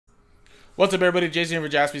What's up, everybody? Jason here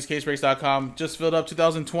for JaspysCaseBreaks.com. Just filled up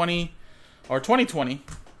 2020 or 2020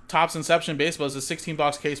 Topps Inception Baseball. It's a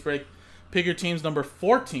 16-box case break. Pick your teams number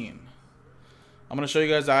 14. I'm going to show you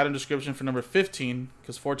guys the item description for number 15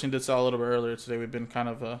 because 14 did sell a little bit earlier today. We've been kind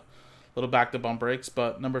of a little backed up on breaks,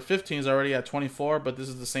 but number 15 is already at 24, but this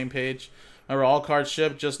is the same page. Remember, all cards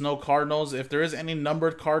ship, just no Cardinals. If there is any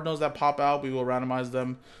numbered Cardinals that pop out, we will randomize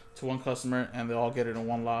them to one customer, and they'll all get it in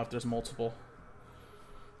one lot if there's multiple.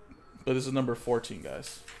 But this is number 14,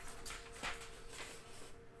 guys.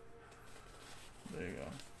 There you go.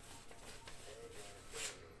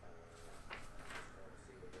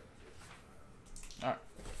 All right.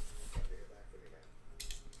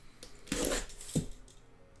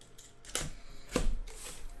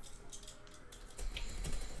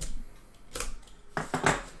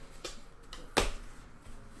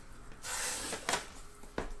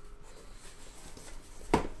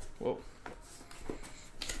 Whoa.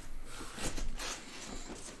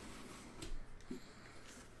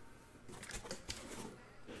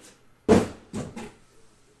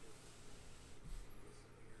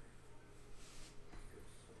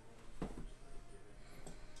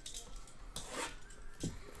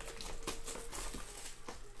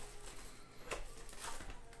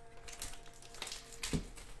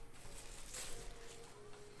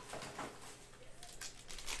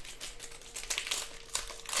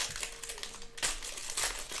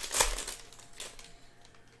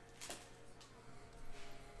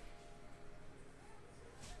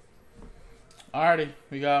 Alrighty,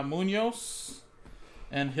 we got Munoz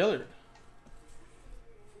and Hilliard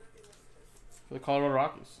for the Colorado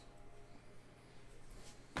Rockies.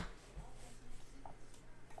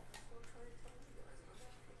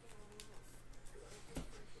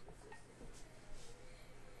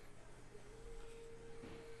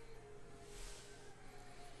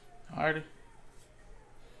 Alrighty.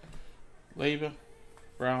 Leiva,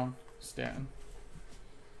 Brown, Stanton.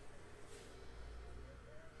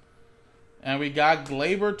 And we got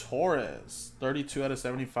Gleyber Torres, 32 out of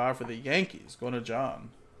 75 for the Yankees, going to John.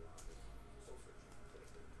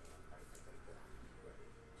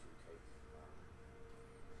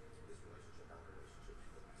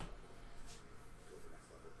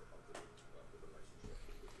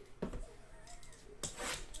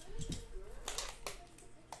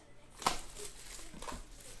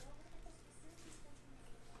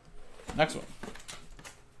 Next one.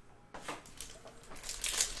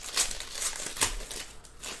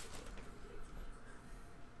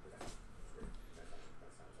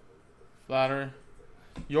 Flatter.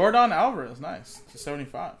 Yordan Alvarez, nice. To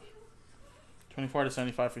 75. 24 to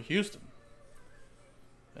 75 for Houston.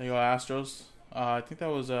 There you go, Astros. I think that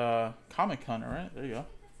was a Comic Hunter, right? There you go.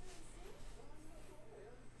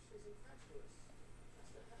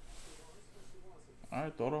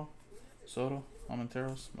 Alright, Toro, Soto,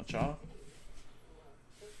 Armenteros, Machado.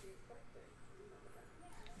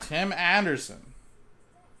 Tim Anderson.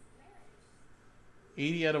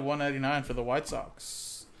 80 out of 199 for the White Sox.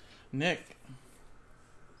 Nick.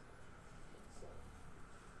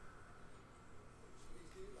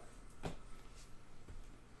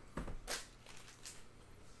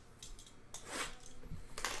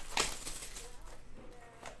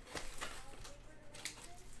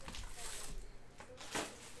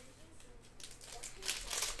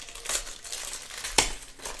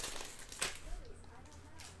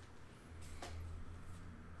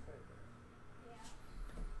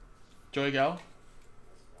 Joey Gallo.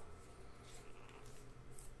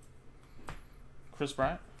 Chris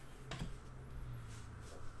Bryant.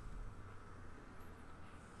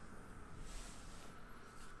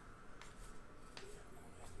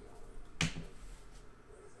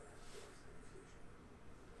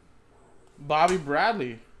 Bobby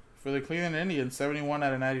Bradley for the Cleveland Indians, 71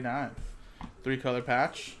 out of 99. 3-color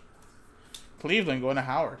patch. Cleveland going to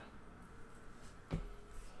Howard.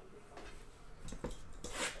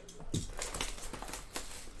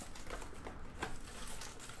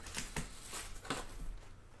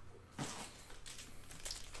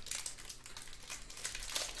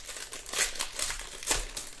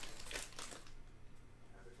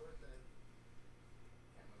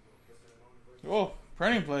 Oh,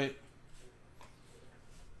 printing plate.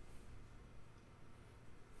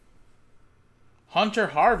 Hunter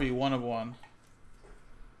Harvey, 1 of 1.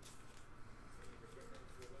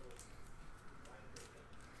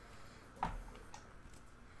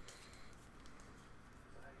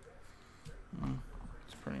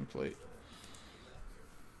 It's printing plate.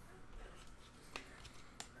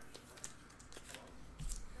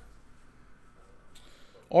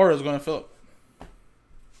 Ora's going to Phillip.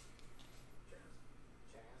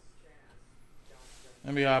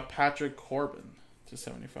 NBA we have Patrick Corbin to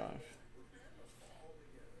 75.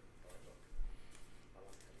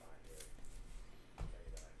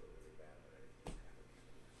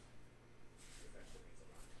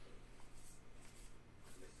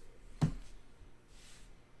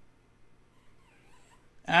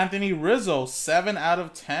 Anthony Rizzo, 7 out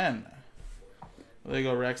of 10. There you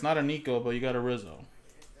go, Rex. Not a Nico, but you got a Rizzo.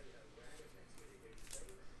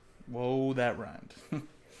 Whoa, that rhymed.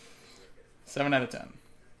 7 out of 10.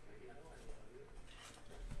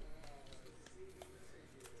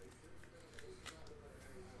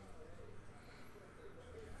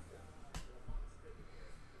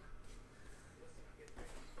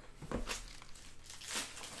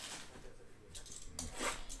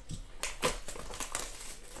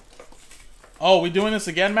 Oh, we doing this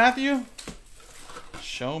again, Matthew?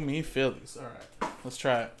 Show me Phillies. All right, let's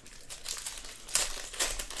try it.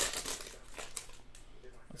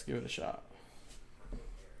 Let's give it a shot.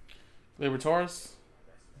 Gleyber Torres,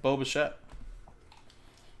 Bo Bichette.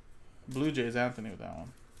 Blue Jays, Anthony with that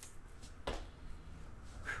one.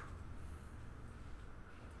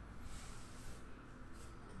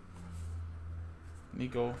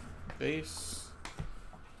 Nico, base.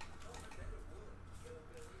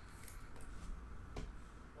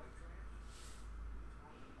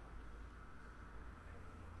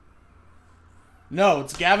 No,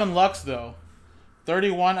 it's Gavin Lux, though.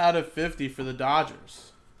 31 out of 50 for the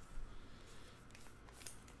Dodgers.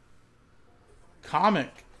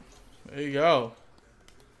 Comic. There you go.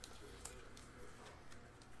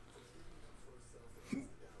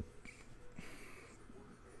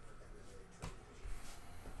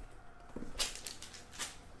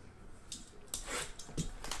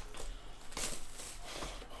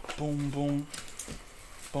 Boom, boom.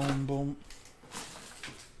 Boom, boom.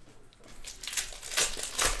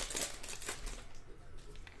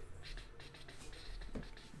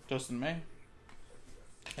 Justin May,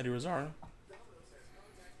 Eddie Rosario.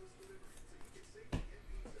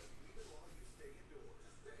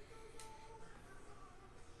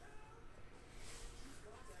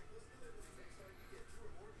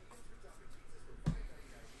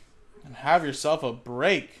 And have yourself a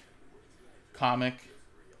break, comic.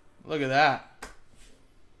 Look at that.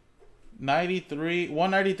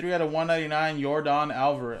 193 out of 199, Yordan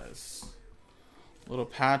Alvarez. Little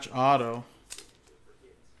patch auto.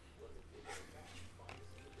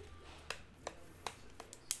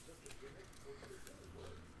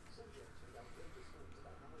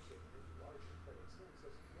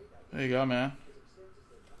 There you go, man.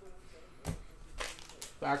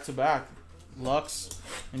 Back to back. Lux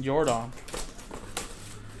and Yordan.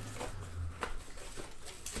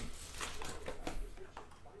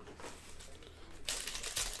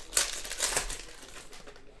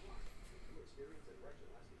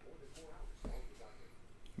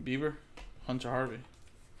 Bieber, Hunter Harvey.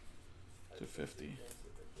 250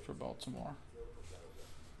 for Baltimore.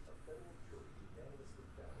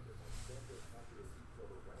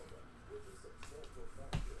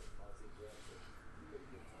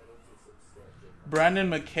 Brandon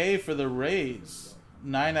McKay for the Rays.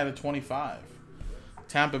 9 out of 25.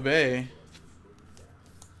 Tampa Bay.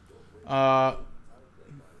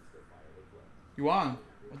 Yuan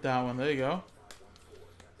with that one. There you go.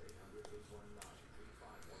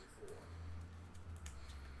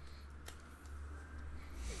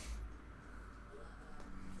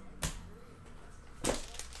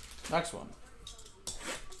 Next one.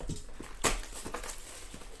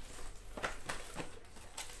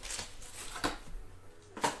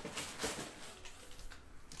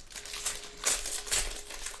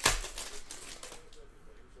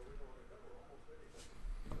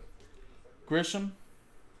 Grisham,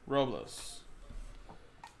 Robles.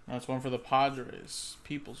 That's one for the Padres.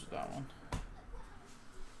 Peoples with that one.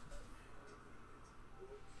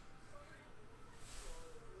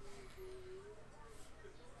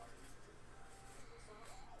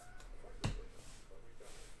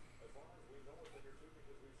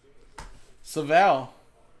 Savell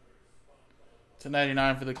to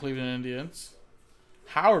 99 for the Cleveland Indians.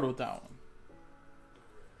 Howard with that one.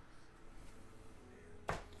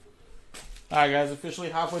 Alright, guys, officially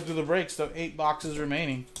halfway through the break, so 8 boxes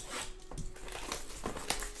remaining.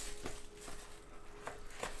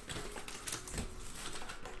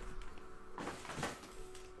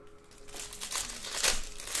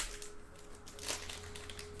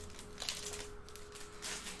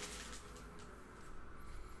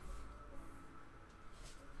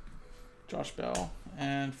 Josh Bell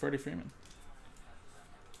and Freddie Freeman.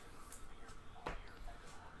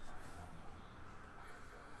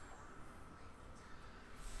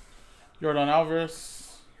 Yordan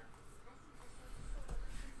Alvarez.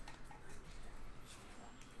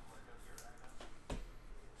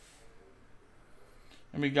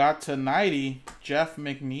 And we got to 90, Jeff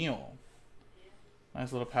McNeil.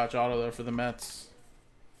 Nice little patch auto there for the Mets.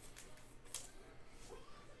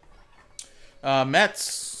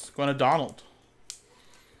 Mets, going to Donald.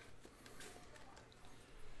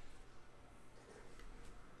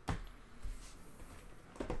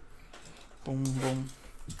 Boom, boom.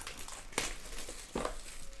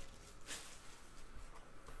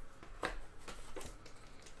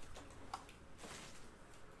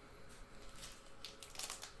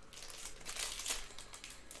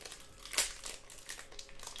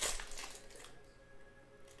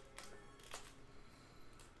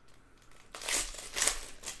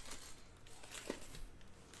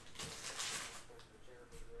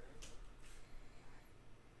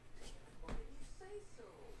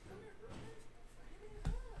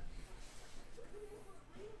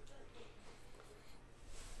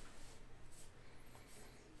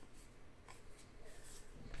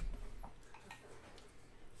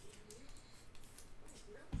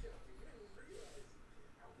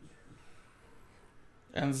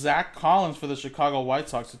 And Zach Collins for the Chicago White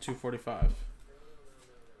Sox at 245.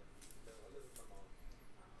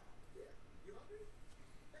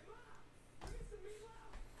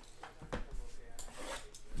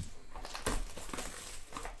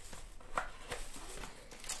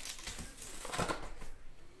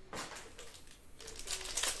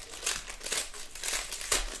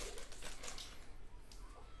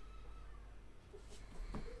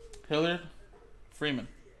 Hilliard, Freeman.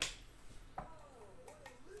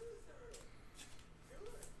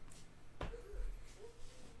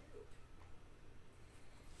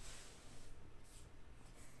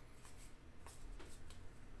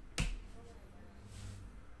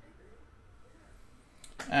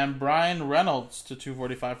 And Brian Reynolds to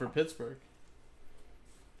 245 for Pittsburgh.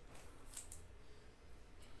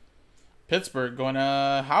 Pittsburgh going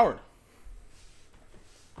to Howard.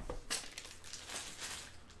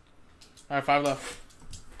 All right, 5 left.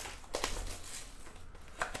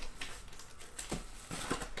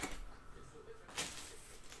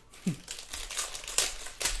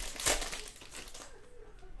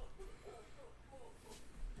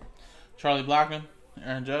 Charlie Blackmon,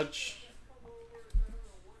 Aaron Judge.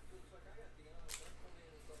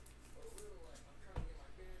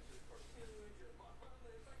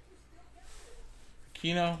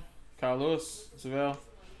 Kino, Kyle Lewis, Zavale,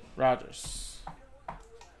 Rogers.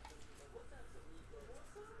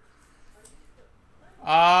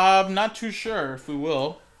 I'm not too sure if we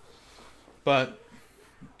will, but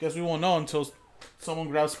guess we won't know until someone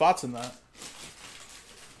grabs spots in that.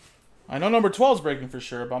 I know number 12 is breaking for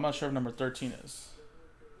sure, but I'm not sure if number 13 is.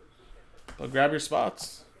 But grab your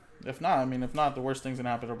spots. If not, the worst thing's gonna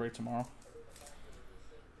happen. It'll break tomorrow.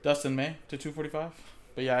 Dustin May to 245,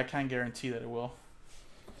 but yeah, I can't guarantee that it will.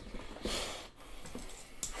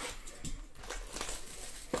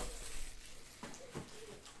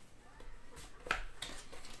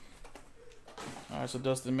 Alright, so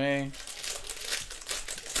Dustin May,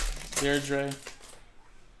 Deirdre,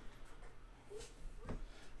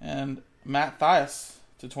 and Matt Thias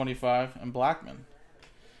to 25, and Blackmon.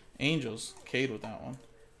 Angels, Cade with that one.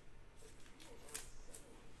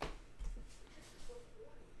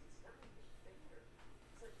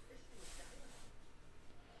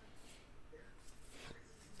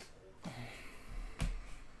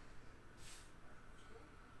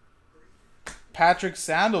 Patrick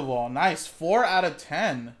Sandoval, nice, 4 out of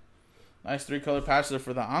 10. Nice 3-color patch there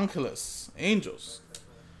for the Angeles Angels.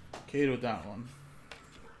 Cade with that one.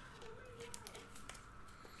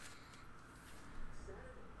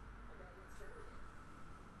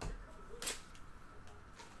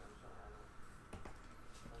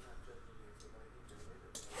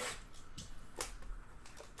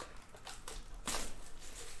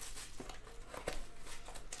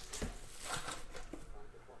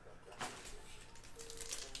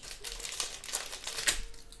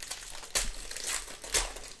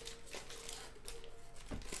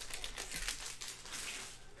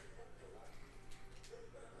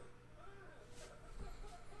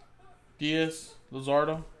 Diaz,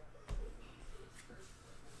 Luzardo.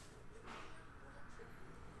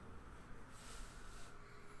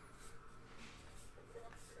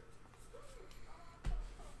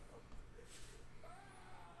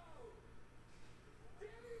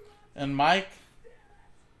 And Mike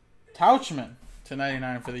Tauchman to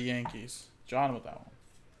 99 for the Yankees. John with that one.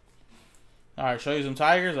 All right, show you some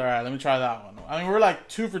Tigers. All right, let me try that one. I mean, we're like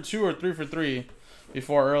 2 for 2 or 3 for 3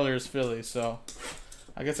 before earlier's Philly, so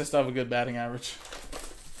I guess I still have a good batting average.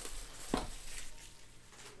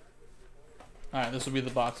 All right, this will be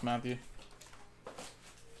the box, Matthew.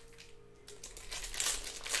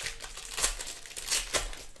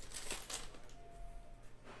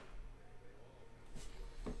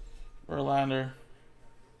 Verlander.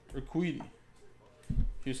 Urquidy.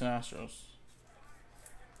 Houston Astros.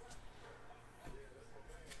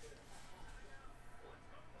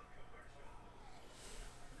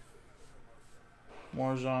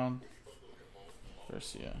 Morjan.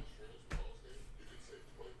 Garcia.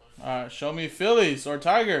 Alright, show me Phillies or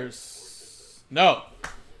Tigers. No.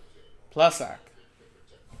 Plesac.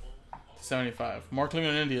 75. More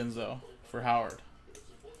Cleveland Indians, though, for Howard.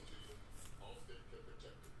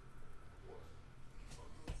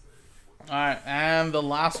 Alright, and the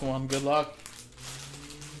last one. Good luck.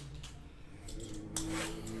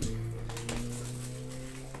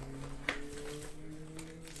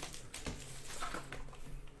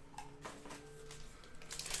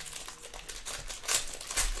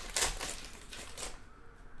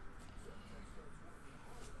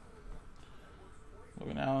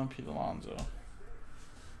 Logan Allen, Pete Alonso.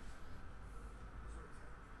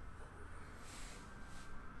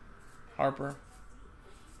 Harper.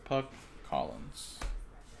 Puck. Collins.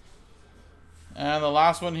 And the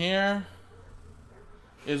last one here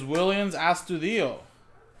is Williams Astudillo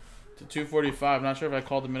to 245. Not sure if I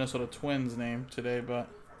called the Minnesota Twins name today, but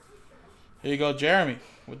here you go, Jeremy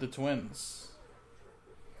with the Twins.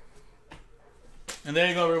 And there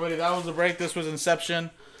you go, everybody. That was the break. This was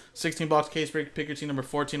Inception. 16-box case break. Pick your team number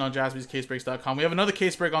 14 on jaspyscasebreaks.com. We have another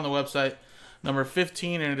case break on the website, number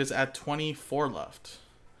 15, and it is at 24 left.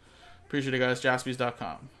 Appreciate it, guys.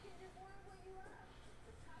 Jaspys.com.